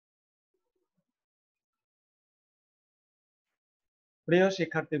প্রিয়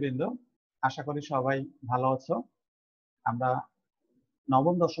শিক্ষার্থীবৃন্দ, আশা করি সবাই ভালো আছো। আমরা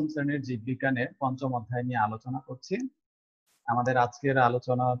নবম-দশম শ্রেণীর জীববিজ্ঞানের পঞ্চম অধ্যায় নিয়ে আলোচনা করছি। আমাদের আজকের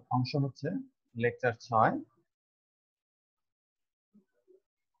আলোচনার অংশ হচ্ছে লেকচার 6।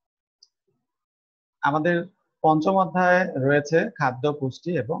 আমাদের পঞ্চম অধ্যায়ে রয়েছে খাদ্য,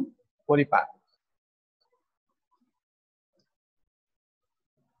 পুষ্টি এবং পরিপাক।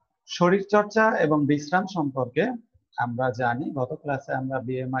 শরীরচর্চা এবং বিশ্রাম সম্পর্কে আমরা জানি, গত ক্লাসে আমরা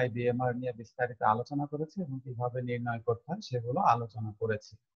বিএমআই, বিএমআর নিয়ে বিস্তারিত আলোচনা করেছি এবং কিভাবে নির্ণয় করতে হয় সেগুলো আলোচনা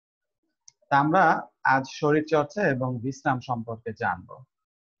করেছি। তা আমরা আজ শরীরচর্চা এবং বিশ্রাম সম্পর্কে জানব।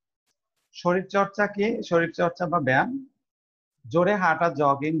 শরীরচর্চা কি? শরীরচর্চা বা ব্যায়াম জোরে হাঁটা,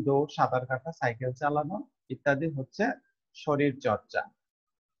 জগিং, দৌড়, সাঁতার কাটা, সাইকেল চালানো ইত্যাদি হচ্ছে শরীরচর্চা।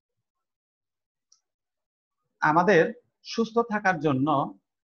 আমাদের সুস্থ থাকার জন্য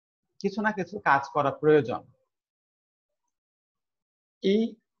কিছু না কিছু কাজ করা প্রয়োজন। এই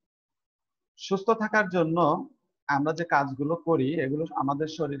সুস্থ থাকার জন্য আমরা যে কাজগুলো করি এগুলো আমাদের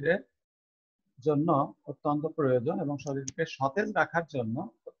শরীরের জন্য অত্যন্ত প্রয়োজন এবং শরীরকে সতেজ রাখার জন্য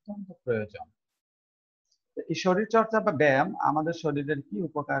অত্যন্ত প্রয়োজন। এই শরীরচর্চা বা ব্যায়াম আমাদের শরীরের কি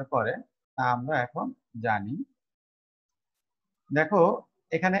উপকার করে তা আমরা এখন জানি। দেখো,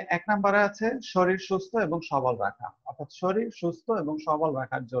 এখানে 1 নম্বরে আছে শরীর সুস্থ এবং সবল রাখা, অর্থাৎ শরীর সুস্থ এবং সবল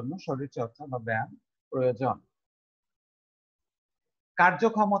রাখার জন্য শরীরচর্চা বা ব্যায়াম প্রয়োজন।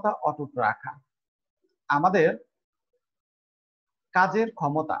 কার্যক্ষমতা অটুট রাখা, আমাদের কাজের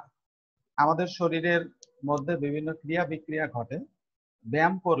ক্ষমতা, আমাদের শরীরের মধ্যে বিভিন্ন ক্রিয়া বিক্রিয়া ঘটে।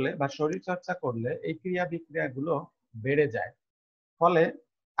 ব্যায়াম করলে বা শরীরচর্চা করলে এই ক্রিয়া বিক্রিয়াগুলো বেড়ে যায়, ফলে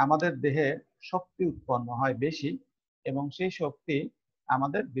আমাদের দেহে শক্তি উৎপন্ন হয় বেশি এবং সেই শক্তি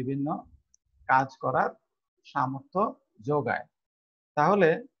আমাদের বিভিন্ন কাজ করার সামর্থ্য যোগায়। তাহলে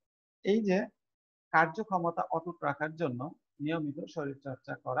এই যে কার্যক্ষমতা অটুট রাখার জন্য নিয়মিত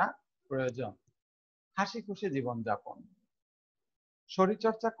শরীরচর্চা করা প্রয়োজন। হাসি খুশি জীবনযাপন,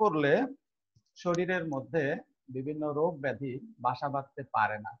 শরীরচর্চা করলে শরীরের মধ্যে বিভিন্ন রোগ ব্যাধি বাসা বাঁধতে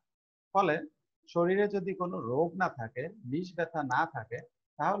পারে না। ফলে শরীরে যদি কোনো রোগ না থাকে, বিষ ব্যথা না থাকে,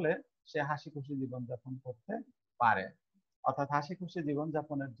 তাহলে সে হাসি খুশি জীবনযাপন করতে পারে। অর্থাৎ হাসি খুশি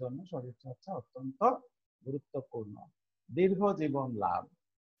জীবনযাপনের জন্য শরীরচর্চা অত্যন্ত গুরুত্বপূর্ণ। দীর্ঘ জীবন লাভ,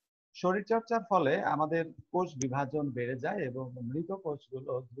 শরীরচর্চার ফলে আমাদের কোষ বিভাজন বেড়ে যায় এবং মৃত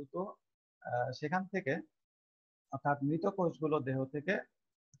কোষগুলো দ্রুত সেখান থেকে, অর্থাৎ মৃত কোষগুলো দেহ থেকে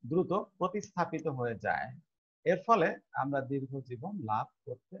দ্রুত প্রতিস্থাপিত হয়ে যায়। এর ফলে আমরা দীর্ঘ জীবন লাভ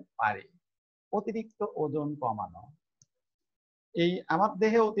করতে পারি। অতিরিক্ত ওজন কমানো, এই আমার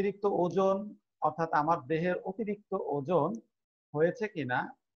দেহে অতিরিক্ত ওজন, অর্থাৎ আমার দেহের অতিরিক্ত ওজন হয়েছে কিনা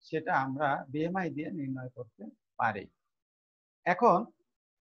সেটা আমরা বিএমআই দিয়ে নির্ণয় করতে পারি। এখন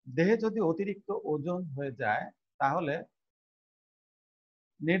দেহে যদি অতিরিক্ত ওজন হয়ে যায় তাহলে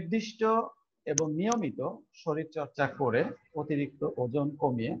নির্দিষ্ট এবং নিয়মিত শরীরচর্চা করে অতিরিক্ত ওজন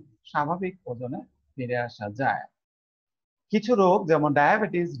কমিয়ে স্বাভাবিক ওজনে ফিরে আসা যায়। কিছু রোগ যেমন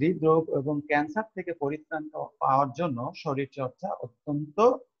ডায়াবেটিস, হৃদরোগ এবং ক্যান্সার থেকে পরিত্রাণ পাওয়ার জন্য শরীরচর্চা অত্যন্ত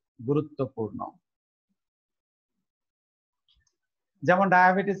গুরুত্বপূর্ণ। যেমন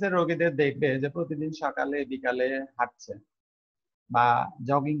ডায়াবেটিসের রোগীদের দেখবে যে প্রতিদিন সকালে বিকালে হাঁটছে বা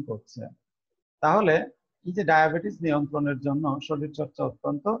জগিং করছে, তাহলে এই যে ডায়াবেটিস নিয়ন্ত্রণের জন্য শরীরচর্চা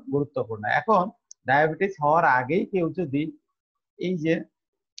অত্যন্ত গুরুত্বপূর্ণ। এখন ডায়াবেটিস হওয়ার আগেই কেউ যদি এই যে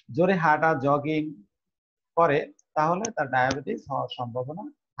জোরে হাঁটা, জগিং করে, তাহলে তার ডায়াবেটিস হওয়ার সম্ভাবনা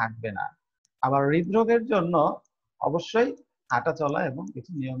থাকবে না। আবার হৃদরোগের জন্য অবশ্যই হাঁটা চলা এবং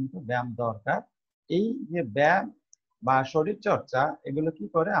কিছু নিয়মিত ব্যায়াম দরকার। এই যে ব্যায়াম বা শরীরচর্চা এগুলো কি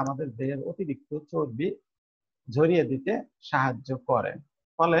করে, আমাদের দেহের অতিরিক্ত চর্বি ঝরিয়ে দিতে সাহায্য করে,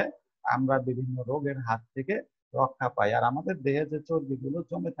 ফলে আমরা বিভিন্ন রোগের হাত থেকে রক্ষা পাই। আর আমাদের দেহে যে চর্বিগুলো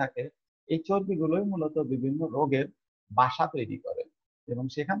জমে থাকে, এই চর্বিগুলোই মূলত বিভিন্ন রোগের বাসা তৈরি করে এবং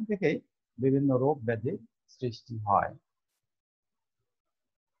সেখান থেকেই বিভিন্ন রোগ ব্যাধির সৃষ্টি হয়।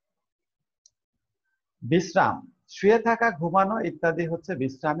 বিশ্রাম, শুয়ে থাকা, ঘুমানো ইত্যাদি হচ্ছে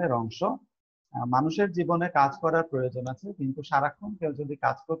বিশ্রামের অংশ। মানুষের জীবনে কাজ করার প্রয়োজন আছে, কিন্তু সারাক্ষণ কেউ যদি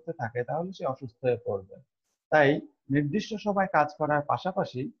কাজ করতে থাকে তাহলে সে অসুস্থ হয়ে পড়বে। তাই নির্দিষ্ট সময় কাজ করার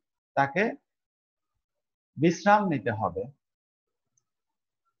পাশাপাশি তাকে বিশ্রাম নিতে হবে।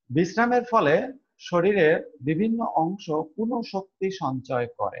 বিশ্রামের ফলে শরীরের বিভিন্ন অংশ পুনঃশক্তি সঞ্চয়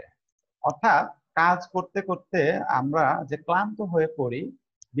করে, অর্থাৎ কাজ করতে করতে আমরা যে ক্লান্ত হয়ে পড়ি,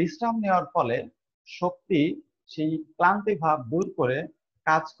 বিশ্রাম নেওয়ার ফলে শক্তি সেই ক্লান্তি ভাব দূর করে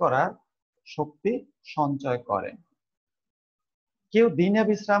কাজ করার শক্তি সঞ্চয় করে। কেউ দিনে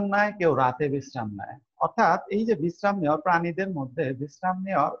বিশ্রাম নেয়, কেউ রাতে বিশ্রাম নেয়, অর্থাৎ এই যে বিশ্রাম নেওয়ার, প্রাণীদের মধ্যে বিশ্রাম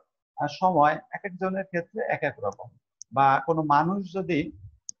নেওয়ার সময় এক একজনের ক্ষেত্রে এক এক রকম। বা কোনো মানুষ যদি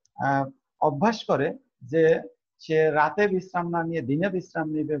অভ্যাস করে যে সে রাতে বিশ্রাম না নিয়ে দিনে বিশ্রাম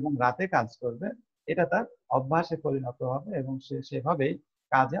নেবে এবং রাতে কাজ করবে, এটা তার অভ্যাসে পরিণত হবে এবং সে সেভাবেই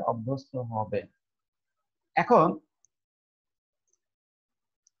কাজে অভ্যস্ত হবে। এখন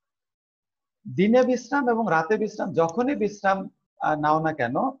দিনে বিশ্রাম এবং রাতে বিশ্রাম, যখনই বিশ্রাম নাও না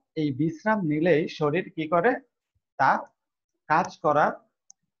কেন, এই বিশ্রাম নিলেই শরীর কি করে, তার কাজ করার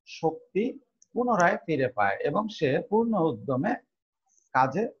শক্তি পুনরায় ফিরে পায় এবং সে পূর্ণ উদ্যমে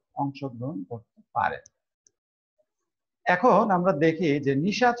কাজে অংশগ্রহণ করতে পারে। এখন আমরা দেখি যে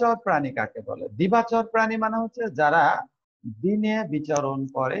নিশাচর প্রাণী কাকে বলে। দিবাচর প্রাণী মানে হচ্ছে যারা দিনে বিচরণ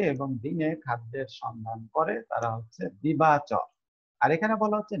করে এবং দিনে খাদ্যের সন্ধান করে, তারা হচ্ছে দিবাচর। আর এখানে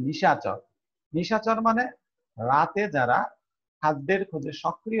বলা হচ্ছে নিশাচর। নিশাচর মানে রাতে যারা খাদ্যের খোঁজে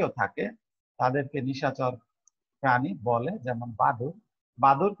সক্রিয় থাকে তাদেরকে নিশাচর প্রাণী বলে। যেমন বাদুড়।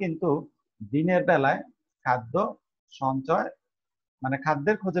 বাদুড় কিন্তু দিনের বেলায় খাদ্য সঞ্চয় মানে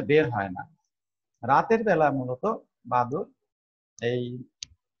খাদ্যের খোঁজে বের হয় না, রাতের বেলা মূলত বাদুড় এই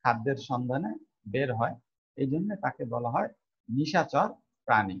খাদ্যের সন্ধানে বের হয়, এই জন্য তাকে বলা হয় নিশাচর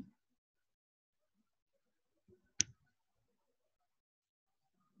প্রাণী।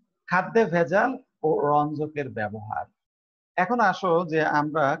 খাদ্যে ভেজাল ও রঞ্জকের ব্যবহার। এখন আসো যে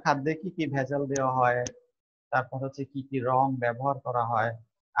আমরা খাদ্যে কি কি ভেজাল দেওয়া হয়, তারপর হচ্ছে কি কি রং ব্যবহার করা হয়।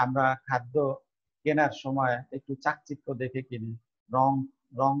 আমরা খাদ্য কেনার সময় একটু চাকচিক্য দেখে কিনি, রং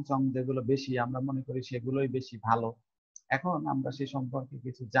রং চং যেগুলো বেশি আমরা মনে করি সেগুলোই বেশি ভালো। এখন আমরা সে সম্পর্কে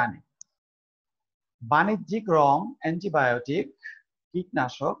কিছু জানি। বাণিজ্যিক রং, অ্যান্টিবায়োটিক,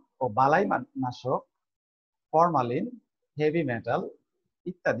 কীটনাশক ও বালাইনাশক, ফরমালিন, হেভি মেটাল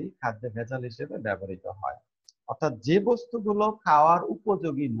ইত্যাদি খাদ্যে ভেজাল হিসেবে ব্যবহৃত হয়। অর্থাৎ যে বস্তুগুলো খাওয়ার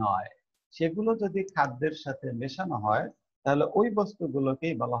উপযোগী নয় সেগুলো যদি খাদ্যের সাথে মেশানো হয় তাহলে ওই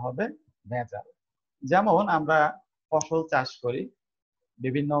বস্তুগুলোকেই বলা হবে ভেজাল। যেমন আমরা ফসল চাষ করি,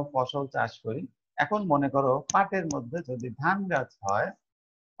 বিভিন্ন ফসল চাষ করি। এখন মনে করো পাটের মধ্যে যদি ধান গাছ হয়,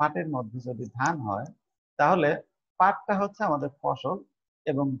 পাটের মধ্যে যদি ধান হয়, তাহলে পাটটা হচ্ছে আমাদের ফসল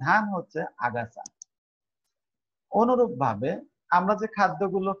এবং ধান হচ্ছে আগাছা। অনুরূপ ভাবে আমরা যে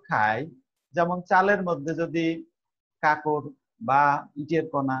খাদ্যগুলো খাই, যেমন চালের মধ্যে যদি কাকড় বা ইটের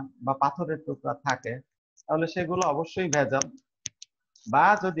কণা বা পাথরের টুকরা থাকে তাহলে সেগুলো অবশ্যই ভেজাল। বা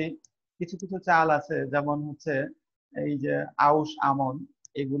যদি কিছু কিছু চাল আছে যেমন হচ্ছে এই যে আউশ আমন,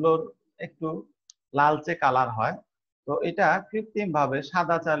 এগুলোর একটু লালচে কালার হয়, তো এটা কৃত্রিম ভাবে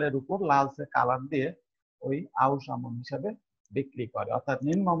সাদা চালের উপর লালচে কালার দিয়ে ওই আউশ আমন হিসাবে বিক্রি করে, অর্থাৎ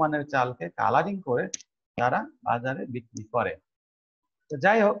নিম্নমানের চালকে কালারিং করে তারা বাজারে বিক্রি করে। তো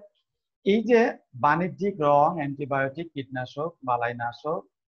যাই হোক, এই যে বাণিজ্যিক রং, অ্যান্টিবায়োটিক, কীটনাশক, বালাইনাশক,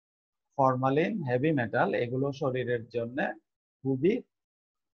 ফরমালিন, হেভি মেটাল এগুলো শরীরের জন্য খুবই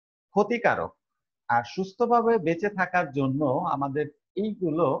ক্ষতিকারক। আর সুস্থভাবে বেঁচে থাকার জন্য আমাদের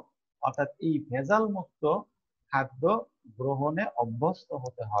এইগুলো অর্থাৎ এই ভেজাল মুক্ত খাদ্য গ্রহণে অভ্যস্ত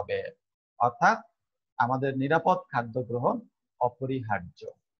হতে হবে, অর্থাৎ আমাদের নিরাপদ খাদ্য গ্রহণ অপরিহার্য।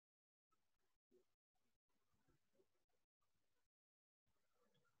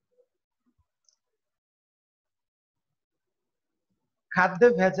 খাদ্যে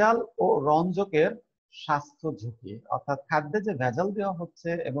ভেজাল ও রঞ্জকের স্বাস্থ্য ঝুঁকি, অর্থাৎ খাদ্যে যে ভেজাল দেওয়া হচ্ছে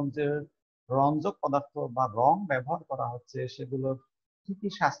এবং যে রঞ্জক পদার্থ বা রং ব্যবহার করা হচ্ছে সেগুলোর কি কি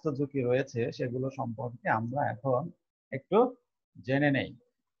স্বাস্থ্য ঝুঁকি রয়েছে সেগুলো সম্পর্কে আমরা এখন একটু জেনে নেই।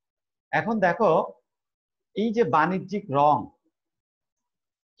 এখন দেখো, এই যে বাণিজ্যিক রং,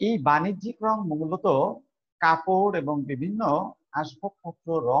 এই বাণিজ্যিক রং মূলত কাপড় এবং বিভিন্ন আসবাবপত্র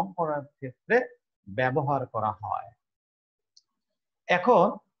রং করার ক্ষেত্রে ব্যবহার করা হয়। এখন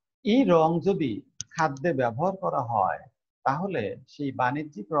এই রং যদি খাদ্যে ব্যবহার করা হয় তাহলে সেই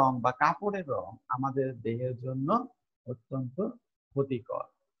বাণিজ্যিক রং বা কাপড়ের রং আমাদের দেহের জন্য অত্যন্ত ক্ষতিকর।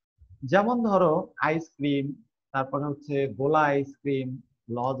 যেমন ধরো আইসক্রিম, তারপরে হচ্ছে গোলা আইসক্রিম,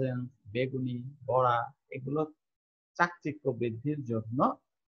 লজেন্স, বেগুনি, বড়া, এগুলো চাকচিক্য বৃদ্ধির জন্য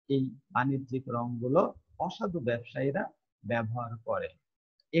এই বাণিজ্যিক রংগুলো অসাধু ব্যবসায়ীরা ব্যবহার করে।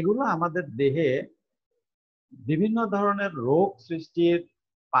 এগুলো আমাদের দেহে বিভিন্ন ধরনের রোগ সৃষ্টির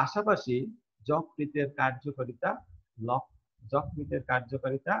পাশাপাশি যকৃতের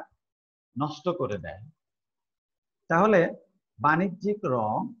কার্যকারিতা নষ্ট করে দেয়। তাহলে বাণিজ্যিক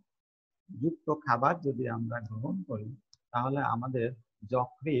রং যুক্ত খাবার যদি আমরা গ্রহণ করি তাহলে আমাদের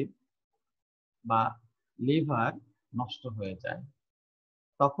যকৃৎ বা লিভার নষ্ট হয়ে যায়।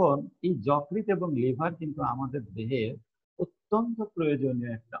 তখন এই যকৃৎ এবং লিভার কিন্তু আমাদের দেহের অত্যন্ত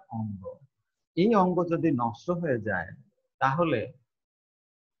প্রয়োজনীয় একটা অঙ্গ। এই অঙ্গ যদি নষ্ট হয়ে যায় তাহলে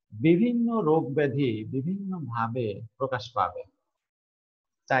বিভিন্ন রোগ ব্যাধি বিভিন্ন ভাবে প্রকাশ পাবে।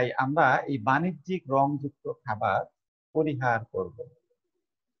 তাই আমরা এই বাণিজ্যিক রংযুক্ত খাবার পরিহার করব।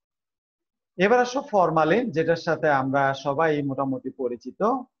 এবার আসো ফরমালিন, যেটার সাথে আমরা সবাই মোটামুটি পরিচিত।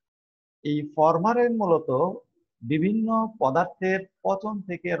 এই ফরমালিন মূলত বিভিন্ন পদার্থের পচন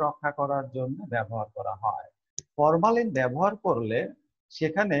থেকে রক্ষা করার জন্য ব্যবহার করা হয়। ফরমালিন ব্যবহার করলে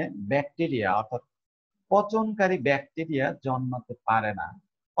সেখানে ব্যাকটেরিয়া অর্থাৎ পচনকারী ব্যাকটেরিয়া জন্মাতে পারে না,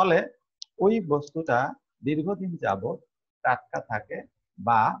 ফলে ওই বস্তুটা দীর্ঘদিন যাবত টাটকা থাকে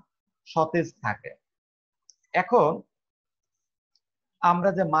বা সতেজ থাকে। এখন আমরা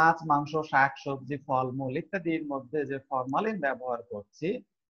যে মাছ, মাংস, শাক, সবজি, ফলমূল ইত্যাদির মধ্যে যে ফরমালিন ব্যবহার করছি,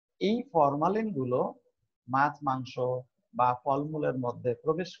 এই ফরমালিন গুলো মাছ, মাংস বা ফলমূলের মধ্যে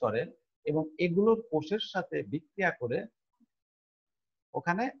প্রবেশ করে এবং এগুলোর কোষের সাথে বিক্রিয়া করে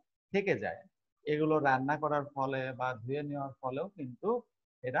ওখানে থেকে যায়। এগুলো রান্না করার ফলে বা ধুয়ে নেওয়ার ফলেও কিন্তু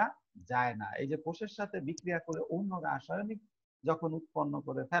এরা যায় না। এই যে কোষের সাথে বিক্রিয়া করে অন্য রাসায়নিক যখন উৎপন্ন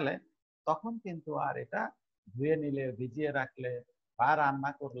করে ফেলে, তখন কিন্তু আর এটা ধুয়ে নিলে, ভিজিয়ে রাখলে বা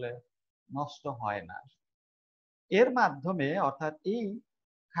রান্না করলে নষ্ট হয় না। এর মাধ্যমে অর্থাৎ এই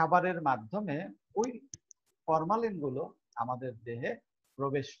খাবারের মাধ্যমে ওই ফরমালিন গুলো আমাদের দেহে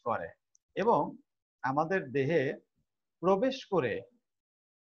প্রবেশ করে এবং আমাদের দেহে প্রবেশ করে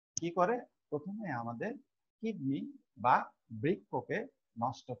কি করে, প্রথমে আমাদের কিডনি বা বৃক্ককে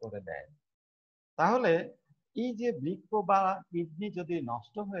নষ্ট করে দেয়। তাহলে এই যে বৃক্ক বা কিডনি যদি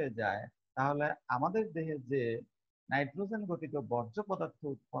নষ্ট হয়ে যায়, তাহলে আমাদের দেহে যে নাইট্রোজেন গঠিত বর্জ্য পদার্থ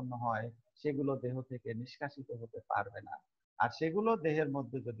উৎপন্ন হয়, সেগুলো দেহ থেকে নিষ্কাশিত হতে পারবে না। আর সেগুলো দেহের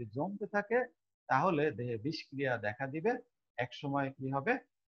মধ্যে যদি জমতে থাকে, তাহলে দেহে বিষক্রিয়া দেখা দিবে। এক সময় কি হবে,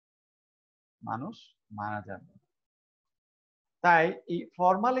 মানুষ মারা যাবে। তাই এই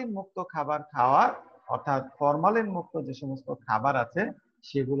ফরমালিন মুক্ত খাবার খাওয়া অর্থাৎ ফরমালিন মুক্ত যে সমস্ত খাবার আছে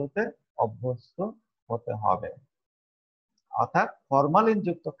সেগুলোতে অভ্যস্ত হতে হবে, অর্থাৎ ফরমালিন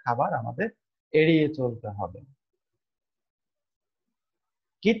যুক্ত খাবার আমাদের এড়িয়ে চলতে হবে।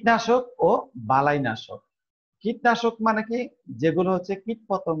 কীটনাশক ও বালাইনাশক। কীটনাশক মানে কি, যেগুলো হচ্ছে কীট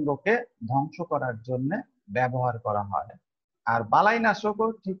পতঙ্গকে ধ্বংস করার জন্য ব্যবহার করা হয়। আর বালাইনাশকও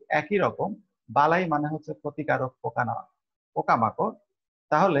ঠিক একই রকম। বালাই মানে হচ্ছে ক্ষতিকারক পোকামাকড়।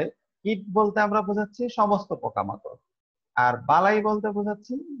 তাহলে কীট বলতে আমরা বোঝাচ্ছি সমস্ত পোকামাকড়, আর বালাই বলতে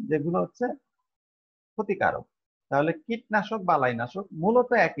বোঝাচ্ছি যেগুলো হচ্ছে ক্ষতিকারক। তাহলে কীটনাশক, বালাইনাশক মূলত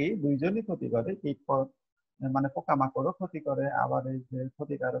একই, দুইজনই ক্ষতি করে। মানে পোকামাকড়ও ক্ষতি করে, আবার এই যে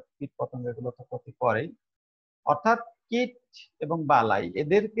ক্ষতিকারক কীট পতঙ্গ এগুলো তো ক্ষতি করেই। অর্থাৎ কীট এবং বালাই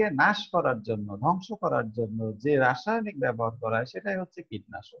এদেরকে নাশ করার জন্য, ধ্বংস করার জন্য যে রাসায়নিক ব্যবহার করা হয় সেটাই হচ্ছে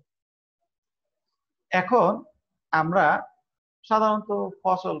কীটনাশক। এখন আমরা সাধারণত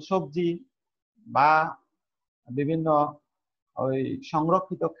ফসল, সবজি বা বিভিন্ন ওই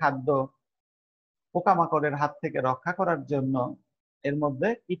সংরক্ষিত খাদ্য পোকামাকড়ের হাত থেকে রক্ষা করার জন্য এর মধ্যে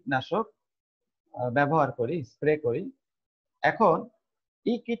কীটনাশক ব্যবহার করি, স্প্রে করি। এখন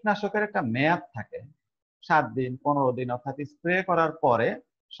এই কীটনাশকের একটা মেয়াদ থাকে, 7 দিন 15 দিন, অর্থাৎ স্প্রে করার পরে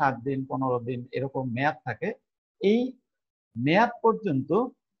 7 দিন 15 দিন এরকম মেয়াদ থাকে। এই মেয়াদ পর্যন্ত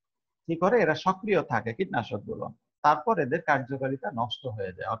কি করে, এরা সক্রিয় থাকে কীটনাশকগুলো। তারপর এদের কার্যকারিতা নষ্ট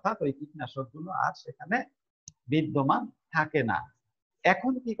হয়ে যায়, অর্থাৎ ওই কীটনাশকগুলো আর সেখানে বিদ্যমান থাকে না।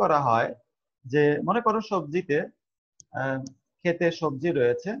 এখন কি করা হয়, যে মনে করো সবজিতে, ক্ষেতে সবজি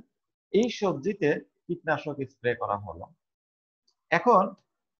রয়েছে, এই সবজিতে কীটনাশক স্প্রে করা হলো। এখন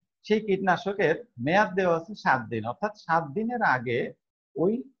সেই কীটনাশকের মেয়াদ দেওয়া আছে 7 দিন, অর্থাৎ 7 দিনের আগে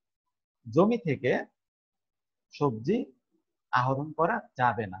ওই জমি থেকে সবজি আহরণ করা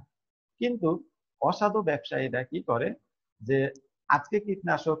যাবে না। কিন্তু অসাধু ব্যবসায়ীরা কি করে, যে আজকে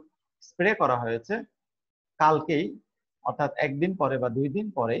কীটনাশক স্প্রে করা হয়েছে, কালকেই অর্থাৎ একদিন পরে বা 2 দিন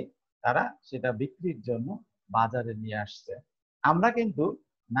পরে তারা সেটা বিক্রির জন্য বাজারে নিয়ে আসছে। আমরা কিন্তু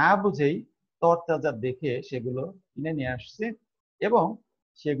না বুঝেই তরতাজা দেখে সেগুলো কিনে নিয়ে আসছি এবং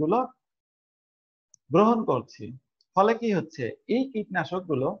সেগুলো গ্রহণ করছি। ফলে কি হচ্ছে, এই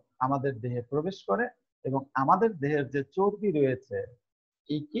কীটনাশকগুলো আমাদের দেহে প্রবেশ করে এবং আমাদের দেহের যে চর্বি রয়েছে,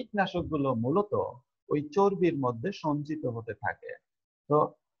 এই কীটনাশকগুলো মূলত ওই চর্বির মধ্যে সঞ্চিত হতে থাকে। তো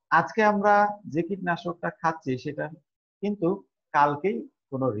আজকে আমরা যে কীটনাশকটা খাচ্ছি সেটা কিন্তু কালকেই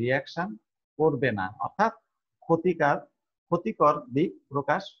কোনো রিয়াকশন করবে না, অর্থাৎ ক্ষতিকর দিক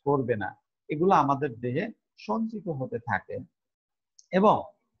প্রকাশ করবে না। এগুলো আমাদের দেহে সঞ্চিত হতে থাকে এবং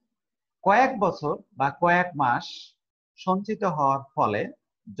কয়েক বছর বা কয়েক মাস সঞ্চিত হওয়ার ফলে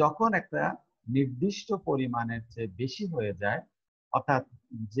যখন একটা নির্দিষ্ট পরিমাণের চেয়ে বেশি হয়ে যায়, অর্থাৎ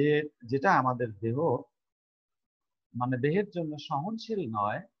যেটা আমাদের দেহের জন্য সহনশীল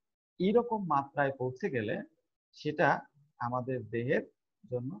নয়, এইরকম মাত্রায় পৌঁছে গেলে সেটা আমাদের দেহের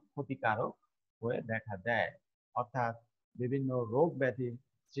জন্য ক্ষতিকারক হয়ে দেখা দেয়, অর্থাৎ বিভিন্ন রোগ ব্যাধি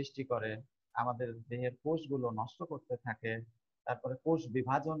সৃষ্টি করে, আমাদের দেহের কোষগুলো নষ্ট করতে থাকে, তারপরে কোষ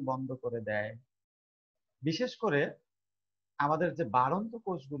বিভাজন বন্ধ করে দেয়। বিশেষ করে আমাদের যে বাড়ন্ত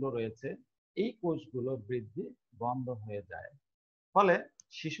কোষগুলো রয়েছে এই কোষগুলো বৃদ্ধি বন্ধ হয়ে যায়। ফলে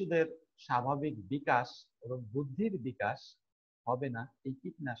শিশুদের স্বাভাবিক বিকাশ এবং বুদ্ধির বিকাশ হবে না এই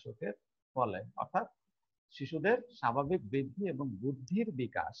কীটনাশকের ফলে। অর্থাৎ শিশুদের স্বাভাবিক বৃদ্ধি এবং বুদ্ধির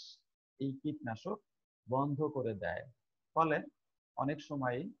বিকাশ এই কীটনাশক বন্ধ করে দেয়। ফলে অনেক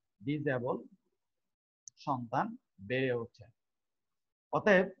সময় ডিজেবল সন্তান বেড়ে ওঠে।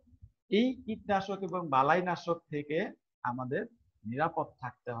 অতএব এই কীটনাশক এবং বালাইনাশক থেকে আমাদের নিরাপদ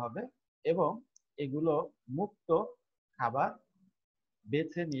থাকতে হবে এবং এগুলো মুক্ত খাবার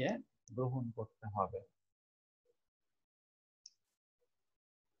বেছে নিয়ে গ্রহণ করতে হবে।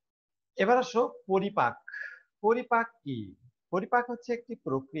 এবার আসো পরিপাক। পরিপাক কি? পরিপাক হচ্ছে একটি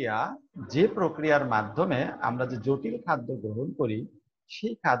প্রক্রিয়া, যে প্রক্রিয়ার মাধ্যমে আমরা যে জটিল খাদ্য গ্রহণ করি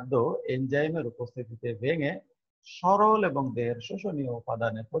সেই খাদ্য এনজাইমের উপস্থিতিতে ভেঙে সরল এবং দেহের শোষণীয়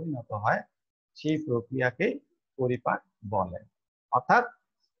উপাদানে পরিণত হয়, সেই প্রক্রিয়াকে পরিপাক বলে। অর্থাৎ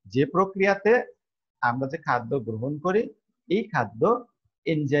যে প্রক্রিয়াতে আমরা যে খাদ্য গ্রহণ করি এই খাদ্য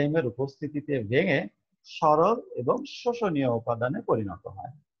এনজাইমের উপস্থিতিতে ভেঙে সরল এবং শোষণীয় উপাদানে পরিণত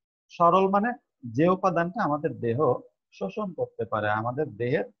হয়। সরল মানে যে উপাদানটা আমাদের দেহ শোষণ করতে পারে, আমাদের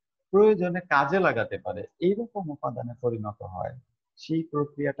দেহের প্রয়োজনে কাজে লাগাতে পারে, এইরকম উপাদানে পরিণত হয়, সেই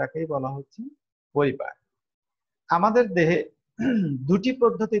প্রক্রিয়াটাকেই বলা হচ্ছে পরিপাক। আমাদের দেহে দুটি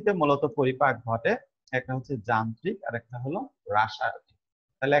পদ্ধতিতে মূলত পরিপাক ঘটে, একটা হচ্ছে যান্ত্রিক আর একটা হলো রাসায়নিক।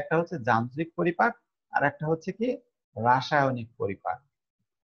 তাহলে একটা হচ্ছে যান্ত্রিক পরিপাক আর একটা হচ্ছে কি রাসায়নিক পরিপাক।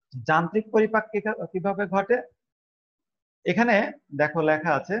 যান্ত্রিক পরিপাক কিভাবে ঘটে? এখানে দেখো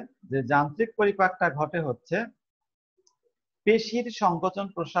লেখা আছে যে যান্ত্রিক পরিপাকটা ঘটে হচ্ছে পেশির সংকোচন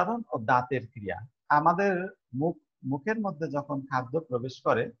প্রসারণ ও দাঁতের ক্রিয়া। আমাদের মুখের মধ্যে যখন খাদ্য প্রবেশ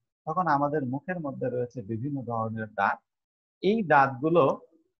করে তখন আমাদের মুখের মধ্যে রয়েছে বিভিন্ন ধরনের দাঁত। এই দাঁতগুলো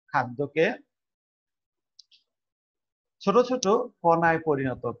খাদ্যকে ছোট ছোট কণায়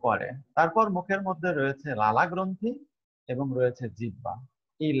পরিণত করে। তারপর মুখের মধ্যে রয়েছে লালা গ্রন্থি এবং রয়েছে জিহ্বা।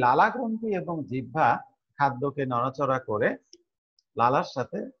 এই লালা গ্রন্থি এবং জিহ্বা খাদ্যকে নড়াচড়া করে লালার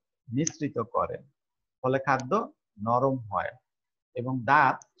সাথে মিশ্রিত করে, ফলে খাদ্য নরম হয় এবং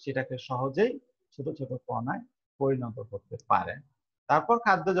দাঁত সেটাকে সহজেই ছোট ছোট কণায় পরিণত করতে পারে। তারপর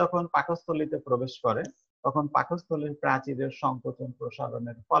খাদ্য যখন পাকস্থলীতে প্রবেশ করে তখন পাকস্থলীর প্রাচীরের সংকোচন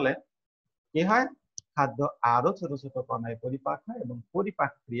প্রসারণের ফলে কি হয়? খাদ্য আরো ছোট ছোট কণায় পরিপাক হয় এবং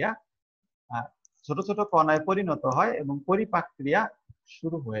পরিপাক ক্রিয়া ছোট ছোট কণায় পরিণত হয় এবং পরিপাক ক্রিয়া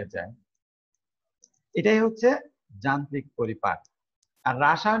শুরু হয়ে যায়। এটাই হচ্ছে যান্ত্রিক পরিপাক। আর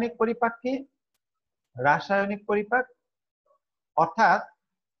রাসায়নিক পরিপাক কি? রাসায়নিক পরিপাক অর্থাৎ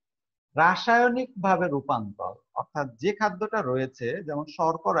রাসায়নিক ভাবে রূপান্তর। অর্থাৎ যে খাদ্যটা রয়েছে, যেমন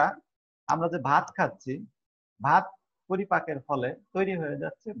শর্করা, আমরা যে ভাত খাচ্ছি, ভাত পরিপাকের ফলে তৈরি হয়ে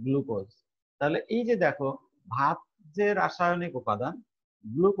যাচ্ছে গ্লুকোজ। তাহলে এই যে দেখো ভাত যে রাসায়নিক উপাদান,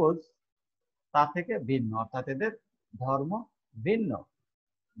 গ্লুকোজ তা থেকে ভিন্ন, অর্থাৎ এদের ধর্ম ভিন্ন।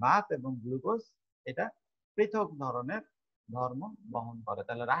 ভাত এবং গ্লুকোজ এটা পৃথক ধরনের ধর্ম বহন করে,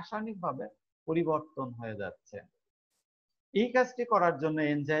 তাহলে রাসায়নিক ভাবে পরিবর্তন হয়ে যাচ্ছে। এই কাজটি করার জন্য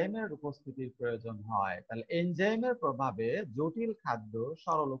এনজাইমের উপস্থিতির প্রয়োজন হয়। তাহলে এনজাইমের প্রভাবে জটিল খাদ্য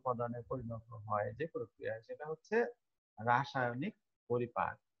সরল উপাদানে পরিণত হয়, যে প্রক্রিয়া সেটা হচ্ছে রাসায়নিক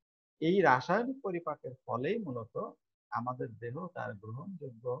পরিপাক। এই রাসায়নিক পরিপাকের ফলেই মূলত আমাদের দেহ তার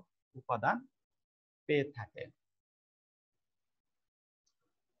গ্রহণযোগ্য উপাদান পেয়ে থাকে।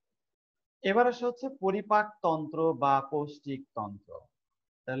 এবার আসে হচ্ছে পরিপাক তন্ত্র বা পৌষ্টিক তন্ত্র।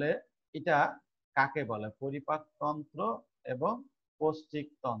 তাহলে এটা কাকে বলে? পরিপাক তন্ত্র এবং পৌষ্টিক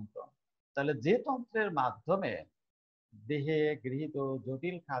তন্ত্র। তাহলে যে তন্ত্রের মাধ্যমে দেহে গৃহীত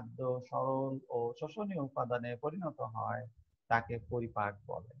জটিল খাদ্য সরল ও শোষণীয় উপাদানে পরিণত হয় তাকে পরিপাক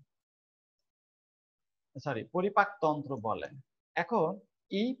বলে, পরিপাক তন্ত্র বলে। এখন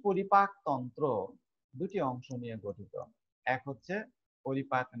এই পরিপাক তন্ত্র দুটি অংশ নিয়ে গঠিত। এক হচ্ছে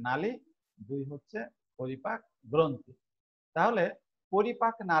পরিপাক নালী, দুই হচ্ছে পরিপাক গ্রন্থি। তাহলে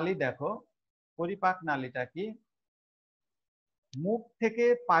পরিপাক নালী দেখো, পরিপাক নালীটা কি? মুখ থেকে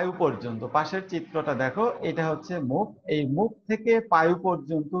পায়ু পর্যন্ত, পাশের চিত্রটা দেখো, এটা হচ্ছে মুখ। এই মুখ থেকে পায়ু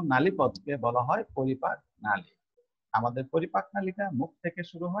পর্যন্ত নালীপথকে বলা হয় পরিপাক নালী। আমাদের পরিপাক নালীটা মুখ থেকে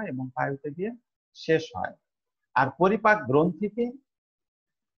শুরু হয় এবং পায়ুতে গিয়ে শেষ হয়। আর পরিপাক গ্রন্থি কি?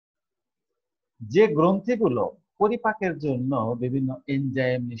 যে গ্রন্থিগুলো পরিপাকের জন্য বিভিন্ন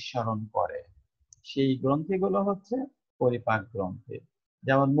এনজাইম নিঃসরণ করে সেই গ্রন্থিগুলো হচ্ছে পরিপাক গ্রন্থি।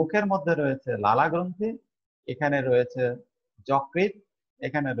 যেমন মুখের মধ্যে রয়েছে লালা গ্রন্থি, এখানে রয়েছে যকৃৎ,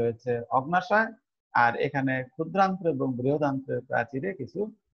 এখানে রয়েছে অগ্ন্যাশয়, আর এখানে ক্ষুদ্রান্ত্র এবং বৃহদান্ত্রের প্রাচীরে কিছু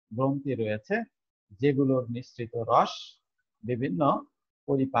গ্রন্থি রয়েছে যেগুলোর নিঃসৃত রস বিভিন্ন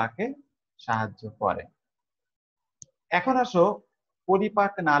পরিপাকে সাহায্য করে। এখন আসো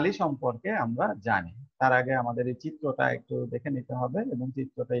পরিপাক নালী সম্পর্কে আমরা জানি। তার আগে আমাদের এই চিত্রটা একটু দেখে নিতে হবে এবং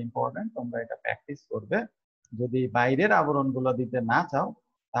চিত্রটা ইম্পর্টেন্ট, তোমরা এটা প্র্যাকটিস করবে। যদি বাইরের আবরণগুলো দিতে না চাও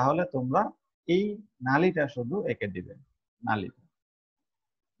তাহলে তোমরা এই নালীটা শুধু এঁকে দিবে, নালীটা,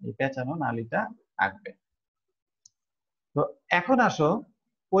 এই পেঁচানো নালীটা আঁকবে। তো এখন আসো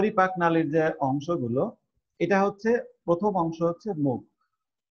পরিপাক নালীর যে অংশগুলো, এটা হচ্ছে প্রথম অংশ হচ্ছে মুখ।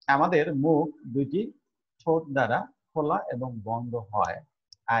 আমাদের মুখ দুটি ঠোঁট দ্বারা খোলা এবং বন্ধ হয়,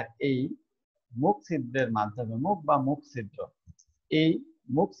 আর এই মুখ ছিদ্রের মাধ্যমে, মুখ বা মুখ ছিদ্র, এই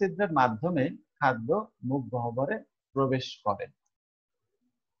মুখ ছিদ্রের মাধ্যমে খাদ্য মুখ গহ্বরে প্রবেশ করে।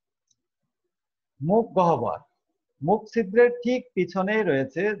 মুখ গহ্বর, মুখ ছিদ্রের ঠিক পিছনেই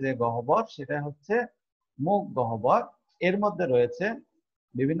রয়েছে যে গহ্বর, সেটা হচ্ছে মুখ গহ্বর। এর মধ্যে রয়েছে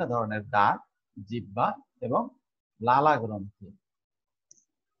বিভিন্ন ধরনের দাঁত, জিহ্বা এবং লালা গ্রন্থি।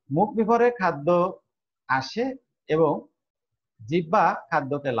 মুখ বিভরে খাদ্য আসে এবং জিহ্বা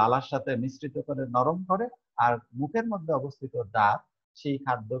খাদ্যকে লালার সাথে মিশ্রিত করে নরম করে, আর মুখের মধ্যে অবস্থিত দাঁত সেই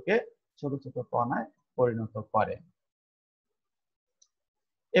খাদ্যকে ছোট ছোট কণায় পরিণত করে।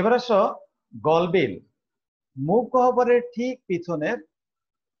 এবার আসো গলবিল। মুখ গহ্বরের ঠিক পিছনের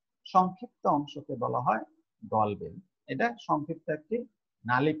সংক্ষিপ্ত অংশকে বলা হয় গলবিল। এটা সংক্ষিপ্ত একটি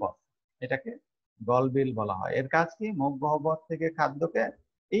নালীপথ, এটাকে গলবিল বলা হয়। এর কাজ কি? মুখ গহ্বর থেকে খাদ্যকে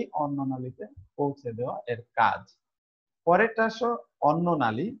এই অন্ননালীতে পৌঁছে দেওয়া এর কাজ। পরেরটা আসো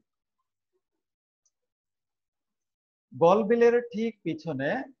অন্ননালী। গলবিলের ঠিক পিছনে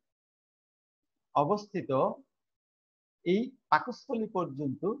অবস্থিত এই পাকস্থলী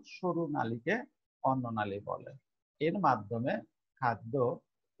পর্যন্ত সরু নালীকে অন্ননালী বলে। এর মাধ্যমে খাদ্য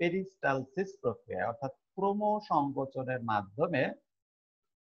পেরিস্টালসিস প্রক্রিয়া অর্থাৎ ক্রম সংকোচনের মাধ্যমে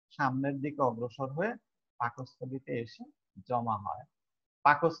সামনের দিকে অগ্রসর হয়ে পাকস্থলীতে এসে জমা হয়।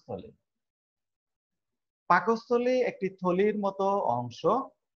 পাকস্থলী, পাকস্থলী একটি থলির মতো অংশ।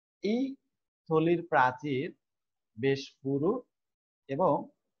 এই থলির প্রাচীর বেশ পুরু এবং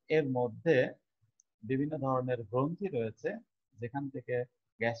এর মধ্যে বিভিন্ন ধরনের গ্রন্থি রয়েছে যেখান থেকে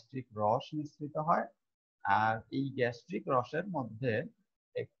গ্যাস্ট্রিক রস নিঃসৃত হয়। আর এই গ্যাস্ট্রিক রসের মধ্যে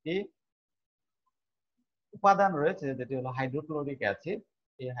একটি উপাদান রয়েছে যেটি হলো হাইড্রোক্লোরিক অ্যাসিড।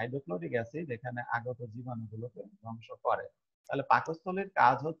 এই হাইড্রোক্লোরিক অ্যাসিড এখানে আগত জীবাণুগুলোকে ধ্বংস করে। তাহলে পাকস্থলীর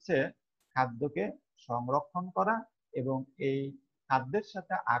কাজ হচ্ছে খাদ্যকে সংরক্ষণ করা এবং এই খাদ্যের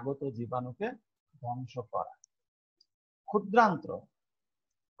সাথে আগত জীবাণুকে ধ্বংস করা। ক্ষুদ্রান্ত্র,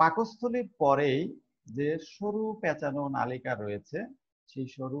 পাকস্থলীর পরেই যে সরু পেঁচানো নালিকা রয়েছে, সেই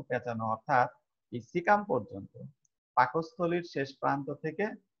সরু পেঁচানো অর্থাৎ এই সিকাম পর্যন্ত, পাকস্থলীর শেষ প্রান্ত থেকে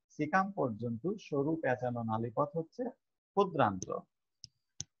সিকাম পর্যন্ত সরু পেঁচানো নালীপথ হচ্ছে ক্ষুদ্রান্ত্র।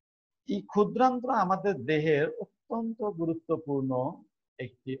 এই ক্ষুদ্রান্ত্র আমাদের দেহের অত্যন্ত গুরুত্বপূর্ণ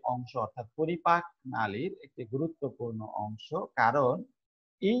একটি অংশ, অর্থাৎ পরিপাক নালীর একটি গুরুত্বপূর্ণ অংশ, কারণ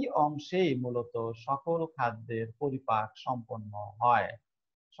এই অংশেই মূলত সকল খাদ্যের পরিপাক সম্পন্ন হয়।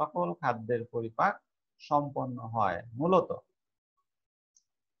 সকল খাদ্যের পরিপাক সম্পন্ন হয় মূলত,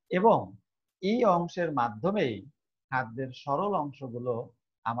 এবং এই অংশের মাধ্যমেই খাদ্যের সরল অংশগুলো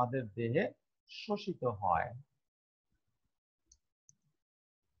আমাদের দেহে শোষিত হয়।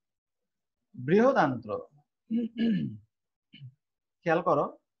 বৃহদান্ত্র, খেয়াল করো,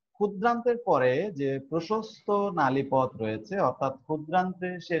 ক্ষুদ্রান্তের পরে যে প্রশস্ত নালীপথ রয়েছে, অর্থাৎ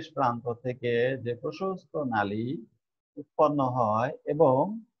ক্ষুদ্রান্তের শেষ প্রান্ত থেকে যে প্রশস্ত নালী উৎপন্ন হয় এবং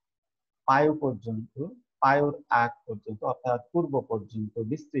পায়ু পর্যন্ত, পায়ুর আগ পর্যন্ত অর্থাৎ পূর্ব পর্যন্ত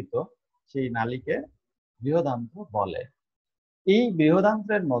বিস্তৃত, সেই নালীকে বৃহদান্ত্র বলে। এই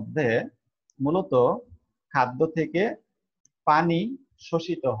বৃহদান্ত্রের মধ্যে মূলত খাদ্য থেকে পানি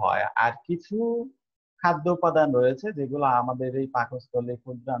শোষিত হয়, আর কিছু খাদ্য উপাদান রয়েছে যেগুলো আমাদের এই পাকস্থলী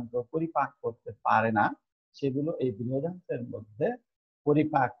ক্ষুদ্রান্ত্র পরিপাক করতে পারে না, সেগুলো এই বৃহদান্ত্রের মধ্যে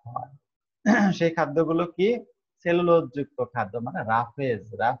পরিপাক হয়। সেই খাদ্যগুলো কি? সেলুলোজ যুক্ত খাদ্য, মানে রাফেজ,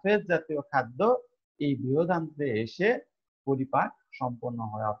 রাফেজ জাতীয় খাদ্য এই বৃহদান্ত্রে এসে পরিপাক সম্পন্ন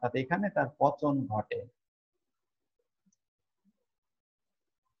হয়, অর্থাৎ এখানে তার পচন ঘটে।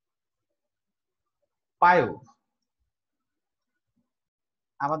 পায়ু,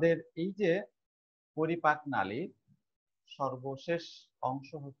 আমাদের এই যে পরিপাক নালীর সর্বশেষ অংশ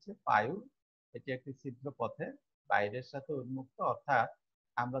হচ্ছে পায়ু। এটি একটি ছিদ্র পথে বাইরের সাথে উন্মুক্ত, অর্থাৎ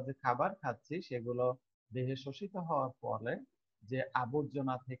আমরা যে খাবার খাচ্ছি সেগুলো দেহে শোষিত হওয়ার ফলে যে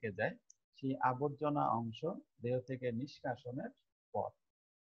আবর্জনা থেকে যায়, সেই আবর্জনা অংশ দেহ থেকে নিষ্কাশনের পথ।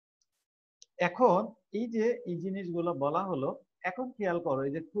 এখন এই যে এই জিনিসগুলো বলা হলো, এখন খেয়াল করো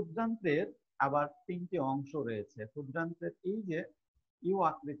এই যে ক্ষুদ্রান্ত্রের আবার তিনটি অংশ রয়েছে। ক্ষুদ্রান্ত্রের এই যে ইউ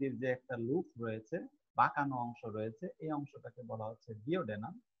আকৃতির যে একটা লুপ রয়েছে, বাঁকানো অংশ রয়েছে, এই অংশটাকে বলা হচ্ছে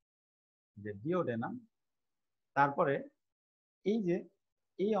ডিওডেনাম, যে ডিওডেনাম। তারপরে এই যে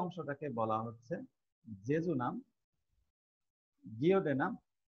এই অংশটাকে বলা হচ্ছে জেজুনাম, ডিওডেনাম,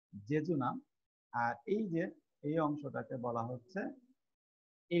 জেজুনাম। আর এই যে এই অংশটাকে বলা হচ্ছে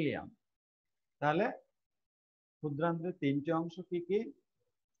ইলিয়াম। তাহলে ক্ষুদ্রান্ত্রের তিনটি অংশ কি কি?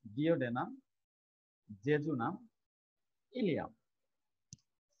 Duodenum, jejunum, Ilium.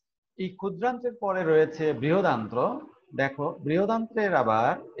 এই ক্ষুদ্রান্ত্রের পরে রয়েছে বৃহদান্ত্র। দেখো বৃহদান্ত্রের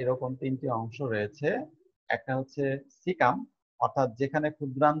আবার এরকম তিনটি অংশ রয়েছে। একটা হচ্ছে সিকাম, অর্থাৎ যেখানে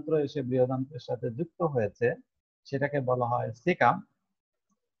ক্ষুদ্রান্ত্র এসে বৃহদান্ত্রের সাথে যুক্ত হয়েছে সেটাকে বলা হয় সিকাম।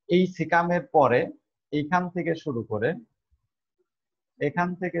 এই সিকামের পরে এখান থেকে শুরু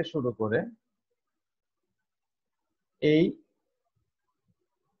করে এই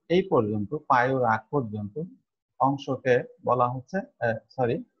এই পর্যন্ত, পায়ের আগ পর্যন্ত অংশকে বলা হচ্ছে,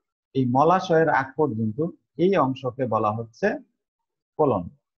 সরি, এই মলাশয়ের আগ পর্যন্ত এই অংশকে বলা হচ্ছে কোলন।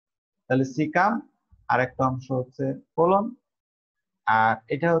 তাহলে সিকাম, আরেকটা অংশ হচ্ছে কোলন, আর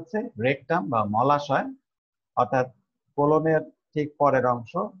এটা হচ্ছে রেকটাম বা মলাশয়, অর্থাৎ কোলনের ঠিক পরের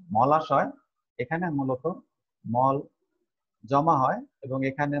অংশ মলাশয়। এখানে মূলত মল জমা হয় এবং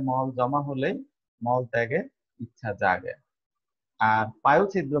এখানে মল জমা হলেই মল ত্যাগে ইচ্ছা জাগে। আর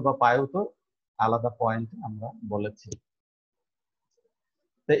পায়ুছিদ্র বা পায়ু তো আলাদা পয়েন্ট আমরা বলেছি।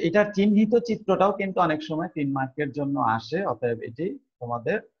 তো এটার চিহ্নিত চিত্রটাও কিন্তু অনেক সময় 3 মার্কের জন্য আসে, অতএব এটি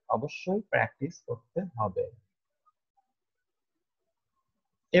তোমাদের অবশ্যই প্র্যাকটিস করতে হবে।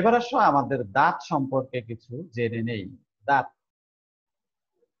 এবার আসো আমাদের দাঁত সম্পর্কে কিছু জেনে নেই। দাঁত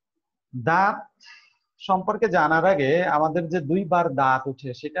দাঁত সম্পর্কে জানার আগে আমাদের যে 2বার দাঁত ওঠে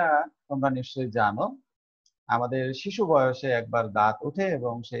সেটা তোমরা নিশ্চয়ই জানো। আমাদের শিশু বয়সে একবার দাঁত ওঠে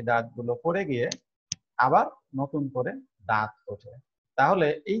এবং সেই দাঁতগুলো পড়ে গিয়ে আবার নতুন করে দাঁত ওঠে। তাহলে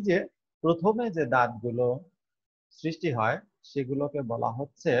এই যে প্রথমে যে দাঁতগুলো সৃষ্টি হয় সেগুলোকে বলা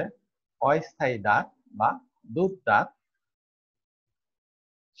হচ্ছে অস্থায়ী দাঁত বা দুধ দাঁত।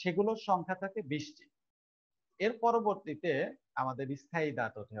 সেগুলোর সংখ্যা থাকে 20টি। এর পরবর্তীতে আমাদের স্থায়ী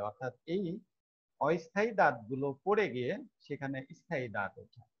দাঁত ওঠে, অর্থাৎ এই অস্থায়ী দাঁতগুলো পড়ে গিয়ে সেখানে স্থায়ী দাঁত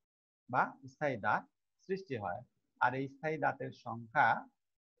ওঠে বা স্থায়ী দাঁত সৃষ্টি হয়। আর এই স্থায়ী দাঁতের সংখ্যা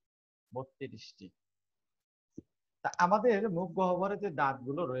 32টি। তা আমাদের মুখ গহ্বরে যে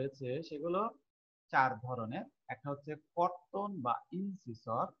দাঁতগুলো রয়েছে সেগুলো 4 ধরনের। একটা হচ্ছে কর্তন বা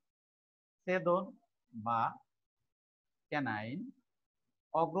ইনসিসর, ছেদন বা ক্যানাইন,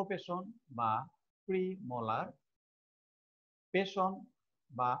 অগ্রপেশন বা প্রিমোলার, পেশন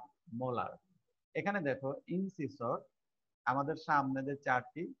বা মোলার। এখানে দেখো ইনসিসর, আমাদের সামনে যে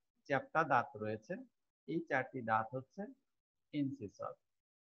 4টি চ্যাপ্টা দাঁত রয়েছে এই 4টি দাঁত হচ্ছে ইনসিসর।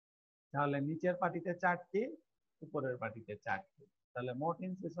 তাহলে নিচের পাটিতে 4টি, উপরের পাটিতে 4টি, তাহলে মোট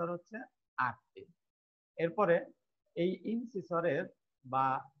ইনসিসর হচ্ছে 8টি। এরপরে এই ইনসিসরের বা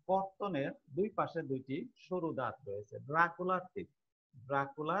কর্তনের 2 পাশে 2টি সরু দাঁত রয়েছে, ড্রাকুলার টিথ।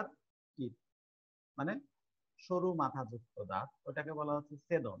 ড্রাকুলার টিথ মানে সরু মাথাযুক্ত দাঁত, ওটাকে বলা হচ্ছে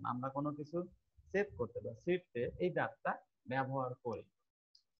ছেদন। আমরা কোনো কিছু ছেদ করতে বা ছিঁড়তে এই দাঁতটা ব্যবহার করি,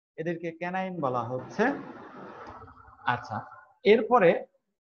 এদেরকে ক্যানাইন বলা হচ্ছে। আচ্ছা, এরপরে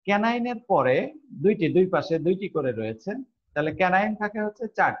ক্যানাইনের পরে 2 পাশে 2টি করে রয়েছে, তাহলে ক্যানাইন থাকে হচ্ছে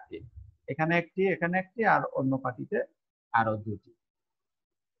 4টি, এখানে একটি, এখানে একটি, আর অন্য পাটিতে আরো 2টি।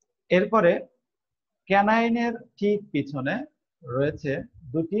 এরপরে ক্যানাইনের ঠিক পিছনে রয়েছে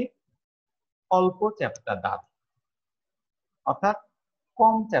 2টি অল্প চ্যাপ্টা দাঁত, অর্থাৎ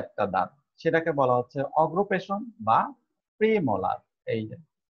কম চ্যাপ্টা দাঁত, সেটাকে বলা হচ্ছে অগ্রপেশন বা প্রিমোলার। এই যে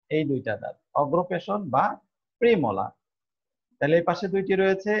এই 2টা দাঁত অগ্রপেশন বা প্রিমোলার। তাহলে এই পাশে 2টি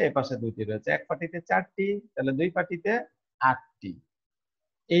রয়েছে, এই পাশে 2টি রয়েছে, এক পাটিতে 4টি, তাহলে 2 পাটিতে 8টি।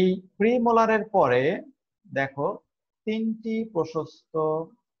 এই প্রিমোলারের পরে দেখো 3টি প্রশস্ত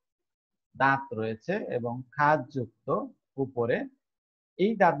দাঁত রয়েছে এবং খাঁজযুক্ত উপরে।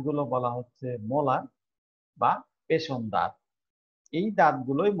 এই দাঁতগুলো বলা হচ্ছে মোলার বা পেশন দাঁত। এই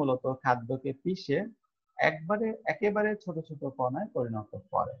দাঁতগুলোই মূলত খাদ্যকে পিষে একেবারে ছোট ছোট কণায় পরিণত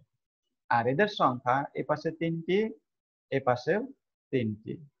করে। আর এদের সংখ্যা এপাশে 3টি, এপাশেও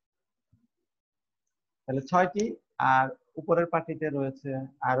 3টি, তাহলে 6টি। আর উপরের পাটিতে রয়েছে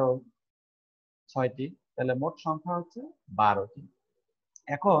আরো 6টি, তাহলে মোট সংখ্যা হচ্ছে 12টি।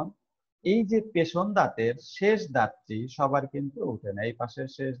 এখন এই যে পেশন দাঁতের শেষ দাঁতটি সবার কিন্তু উঠে না, এই পাশের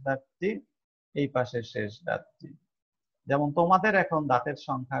শেষ দাঁতটি, এই পাশের শেষ দাঁতটি। যেমন তোমাদের এখন দাঁতের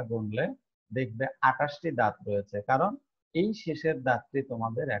সংখ্যা গুনলে দেখবে 28টি দাঁত রয়েছে, কারণ এই শেষের দাঁতটি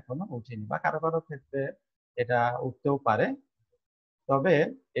তোমাদের এখনো উঠেনি, বা কারো কারো ক্ষেত্রে এটা উঠতেও পারে। তবে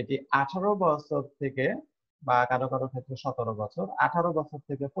এটি 18 বছর থেকে বা কারো কারো ক্ষেত্রে 17 বছর, 18 বছর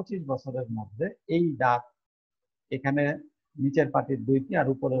থেকে 25 বছরের মধ্যে এই দাঁত, এখানে নিচের পাটির 2টি আর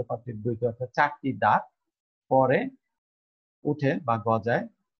উপরের পাটির 2টি, অর্থাৎ 4টি দাঁত পরে উঠে বা গজায়।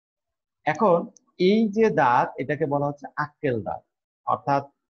 এখন এই যে দাঁত, এটাকে বলা হচ্ছে আক্কেল দাঁত, অর্থাৎ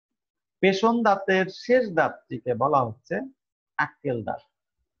পেষণ দাঁতের শেষ দাঁতটিকে বলা হচ্ছে আক্কেল দাঁত।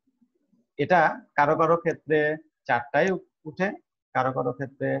 এটা কারো কারো ক্ষেত্রে 4টাই উঠে, কারো কারো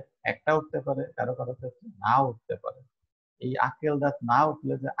ক্ষেত্রে একটা উঠতে পারে, কারো কারো ক্ষেত্রে নাও উঠতে পারে। এই আক্কেল দাঁত না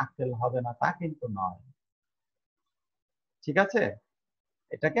উঠলে যে আক্কেল হবে না তা কিন্তু নয়, ঠিক আছে?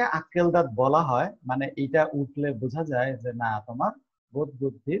 এটাকে আক্কেল দাঁত বলা হয়, মানে এটা উঠলে বোঝা যায় যে না, তোমার বোধ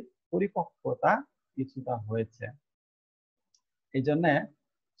বুদ্ধির পরিপক্কতা কিছুটা হয়েছে। এই জন্য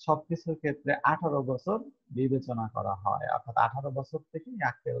সবকিছুর ক্ষেত্রে 18 বছর বিবেচনা করা হয়, অর্থাৎ 18 বছর থেকে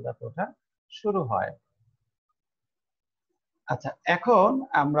আক্কেল দাঁত ওঠা শুরু হয়। আচ্ছা, এখন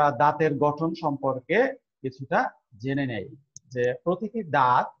আমরা দাঁতের গঠন সম্পর্কে কিছুটা জেনে নেই। যে প্রতিটি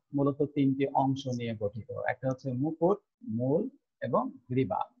দাঁত মূলত 3টি অংশ নিয়ে গঠিত। একটা হচ্ছে মুকুট, মূল এবং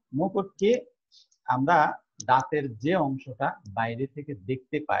গ্রীবা। মুকুট কি? আমরা দাঁতের যে অংশটা বাইরে থেকে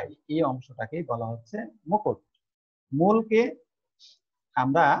দেখতে পাই, এই অংশটাকেই বলা হচ্ছে মুকুট। মূলকে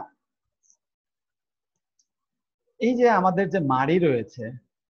আমরা, এই যে আমাদের যে মাড়ি রয়েছে,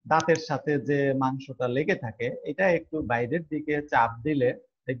 দাঁতের সাথে যে মাংসটা লেগে থাকে, এটা একটু বাইরের দিকে চাপ দিলে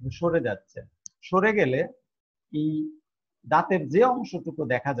একটু সরে যাচ্ছে। সরে গেলে এই দাঁতের যে অংশটুকু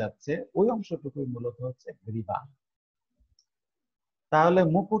দেখা যাচ্ছে, ওই অংশটুকু মূলত হচ্ছে গ্রীবা। তাহলে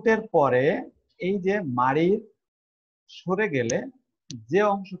মুকুটের পরে এই যে মাড়ির সরে গেলে যে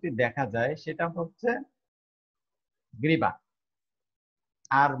অংশটি দেখা যায় সেটা হচ্ছে গ্রীবা।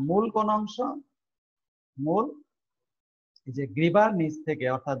 আর মূল কোন অংশ? মূল এই যে গ্রীবার নিচ থেকে,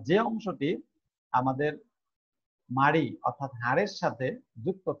 অর্থাৎ যে অংশটি আমাদের মাড়ি অর্থাৎ হাড়ের সাথে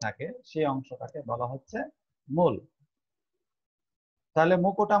যুক্ত থাকে, সেই অংশটাকে বলা হচ্ছে মূল। তাহলে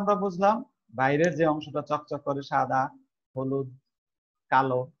মুকুট আমরা বুঝলাম, বাইরের যে অংশটা চকচক করে সাদা, হলুদ,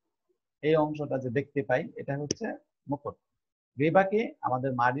 কালো, এই অংশটা যে দেখতে পাই, এটা হচ্ছে মুকুট। গ্রীবা কি?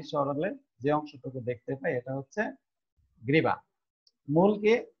 আমাদের মাড়ি সরলে যে অংশটুকু দেখতে পাই, এটা হচ্ছে গ্রীবা।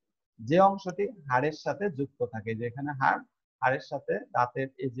 মূলকে? যে অংশটি হাড়ের সাথে যুক্ত থাকে, যেখানে হাড়ের সাথে দাঁতের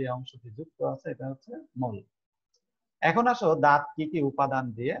এই যে অংশটি যুক্ত আছে, এটা হচ্ছে মূল। এখন আসো, দাঁত কি কি উপাদান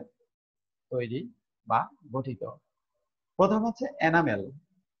দিয়ে তৈরি বা গঠিত। প্রথম হচ্ছে এনামেল।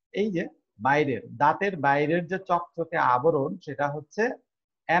 এই যে বাইরের দাঁতের বাইরের যে চকচকে আবরণ, সেটা হচ্ছে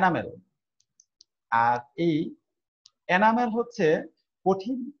এনামেল। আর এই এনামেল হচ্ছে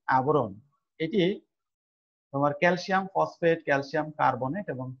কঠিন আবরণ। এটি তোমার ক্যালসিয়াম ফসফেট, ক্যালসিয়াম কার্বনেট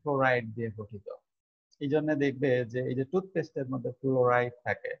এবং ফ্লোরাইড দিয়ে গঠিত। এই জন্য দেখবে যে এই যে টুথপেস্টের মধ্যে ফ্লোরাইড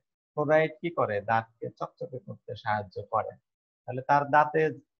থাকে। ফ্লোরাইড কি করে? দাঁতকে চকচকে করতে সাহায্য করে। তাহলে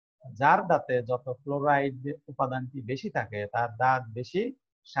যার দাঁতে যত ফ্লোরাইড উপাদানটি বেশি থাকে, তার দাঁত বেশি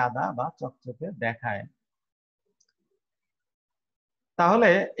সাদা বা চকচকে দেখায়।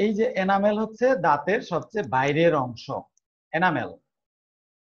 তাহলে এই যে এনামেল হচ্ছে দাঁতের সবচেয়ে বাইরের অংশ, এনামেল।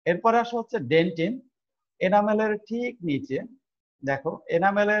 এরপরে আসা হচ্ছে ডেন্টিন। এনামেলের ঠিক নিচে দেখো,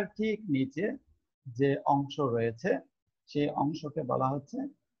 এনামেলের ঠিক নিচে যে অংশ রয়েছে, সেই অংশকে বলা হচ্ছে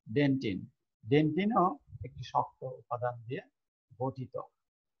ডেন্টিন। ডেন্টিনও একটি শক্ত উপাদান দিয়ে গঠিত।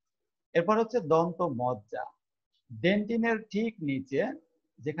 এরপর হচ্ছে দন্ত মজ্জা। ডেন্টিনের ঠিক নিচে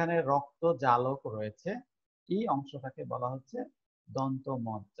যেখানে রক্ত জালক রয়েছে, এই অংশটাকে বলা হচ্ছে দন্ত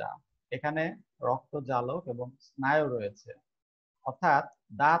মজ্জা। এখানে রক্ত জালক এবং স্নায়ু রয়েছে। অর্থাৎ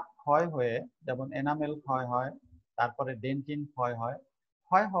দাঁত ক্ষয় হয়ে, যেমন এনামেল ক্ষয় হয়, তারপরে ডেন্টিন ক্ষয় হয়,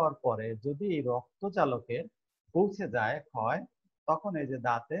 ক্ষয় হওয়ার পরে যদি এই রক্তজালকে পৌঁছে যায় ক্ষয়, তখন এই যে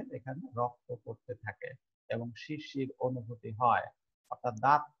দাঁতে এখানে রক্ত পড়তে থাকে এবং শিরশির অনুভূতি হয়। অর্থাৎ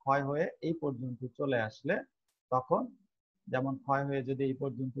দাঁত ক্ষয় হয়ে এই পর্যন্ত চলে আসলে, তখন যেমন ক্ষয় হয়ে যদি এই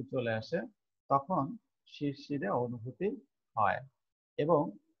পর্যন্ত চলে আসে, তখন শিরশিরে অনুভূতি হয় এবং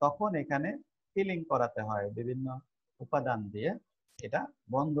তখন এখানে ফিলিং করাতে হয় বিভিন্ন উপাদান দিয়ে। এটা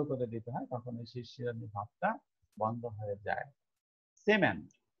বন্ধ করে দিতে হয়, তখন এই শিরশিরানি ভাবটা বন্ধ হয়ে যায়। সিমেন্ট।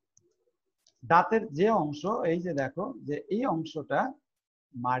 দাঁতের যে অংশ, এই যে দেখো যে এই অংশটা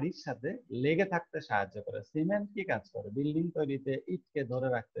মাড়ির সাথে লেগে থাকতে সাহায্য করে। সিমেন্ট কি কাজ করে? বিল্ডিং তৈরিতে ইটকে ধরে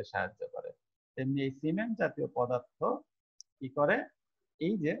রাখতে সাহায্য করে। তেমনি এই সিমেন্ট জাতীয় পদার্থ কি করে?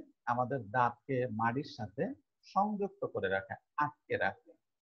 এই যে আমাদের দাঁতকে মাড়ির সাথে সংযুক্ত করে রাখে, আটকে রাখে।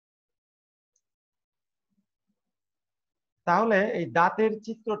 তাহলে এই দাঁতের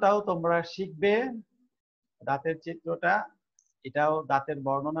চিত্রটাও তোমরা শিখবে। দাঁতের চিত্রটা, এটাও দাঁতের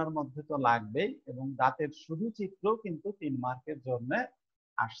বর্ণনার মধ্যে তো লাগবেই, এবং দাঁতের শুধু চিত্রও কিন্তু 3 মার্কের জন্য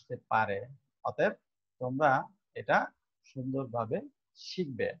আসতে পারে। অতএব তোমরা এটা সুন্দরভাবে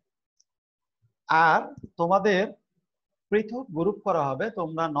শিখবে। আর তোমাদের পৃথক গ্রুপ করা হবে।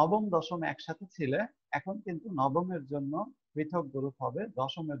 তোমরা নবম দশম একসাথে ছিলে, এখন কিন্তু নবমের জন্য পৃথক গ্রুপ হবে,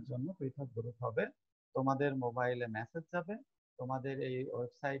 দশমের জন্য পৃথক গ্রুপ হবে। তোমাদের মোবাইলে মেসেজ যাবে, তোমাদের এই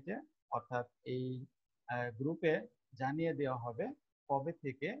ওয়েবসাইটে অর্থাৎ এই গ্রুপে জানিয়ে দেওয়া হবে কবে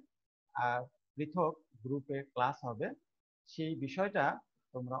থেকে পৃথক গ্রুপে ক্লাস হবে। সেই বিষয়টা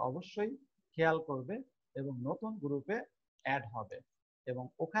তোমরা অবশ্যই খেয়াল করবে এবং নতুন গ্রুপে অ্যাড হবে এবং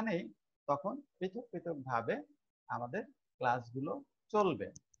ওখানেই তখন পৃথক পৃথক ভাবে আমাদের ক্লাসগুলো চলবে।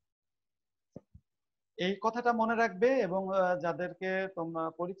 এই কথাটা মনে রাখবে এবং যাদেরকে তোমরা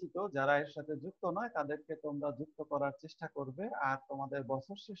পরিচিত, যারা এর সাথে যুক্ত নয়, তাদেরকে তোমরা যুক্ত করার চেষ্টা করবে। আর তোমাদের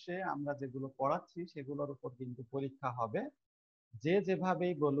বছর শেষে আমরা যেগুলো পড়াচ্ছি সেগুলোর উপর কিন্তু পরীক্ষা হবে। যে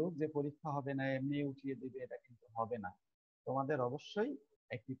যেভাবেই বলুক যে পরীক্ষা হবে না, এমনি উঠিয়ে দিবে, এটা কিন্তু হবে না। তোমাদের অবশ্যই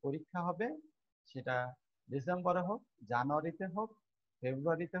একটি পরীক্ষা হবে, সেটা ডিসেম্বরে হোক, জানুয়ারিতে হোক,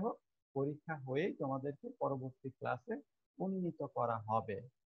 ফেব্রুয়ারিতে হোক, পরীক্ষা হয়েই তোমাদেরকে পরবর্তী ক্লাসে উন্নীত করা হবে।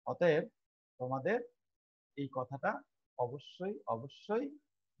 অতএব তোমাদের এই কথাটা অবশ্যই অবশ্যই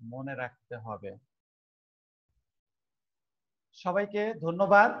মনে রাখতে হবে। সবাইকে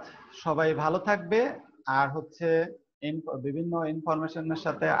ধন্যবাদ, সবাই ভালো থাকবে। আর হচ্ছে বিভিন্ন ইনফরমেশনের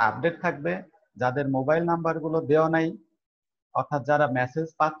সাথে আপডেট থাকবে। যাদের মোবাইল নাম্বারগুলো দেওয়া নাই, অর্থাৎ যারা মেসেজ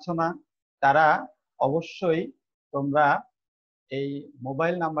পাচ্ছ না, তারা অবশ্যই তোমরা এই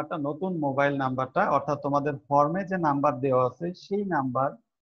মোবাইল নাম্বারটা, নতুন মোবাইল নাম্বারটা, অর্থাৎ তোমাদের ফর্মে যে নাম্বার দেওয়া আছে সেই নাম্বার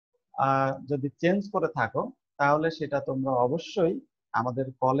যদি চেঞ্জ করে থাকো, তাহলে সেটা তোমরা অবশ্যই আমাদের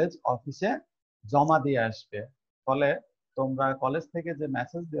কলেজ অফিসে জমা দিয়ে আসবে। ফলে তোমরা কলেজ থেকে যে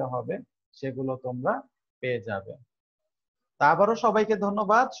মেসেজ দেওয়া হবে সেগুলো তোমরা পেয়ে যাবে। তা আবারও সবাইকে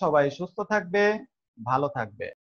ধন্যবাদ, সবাই সুস্থ থাকবে, ভালো থাকবে।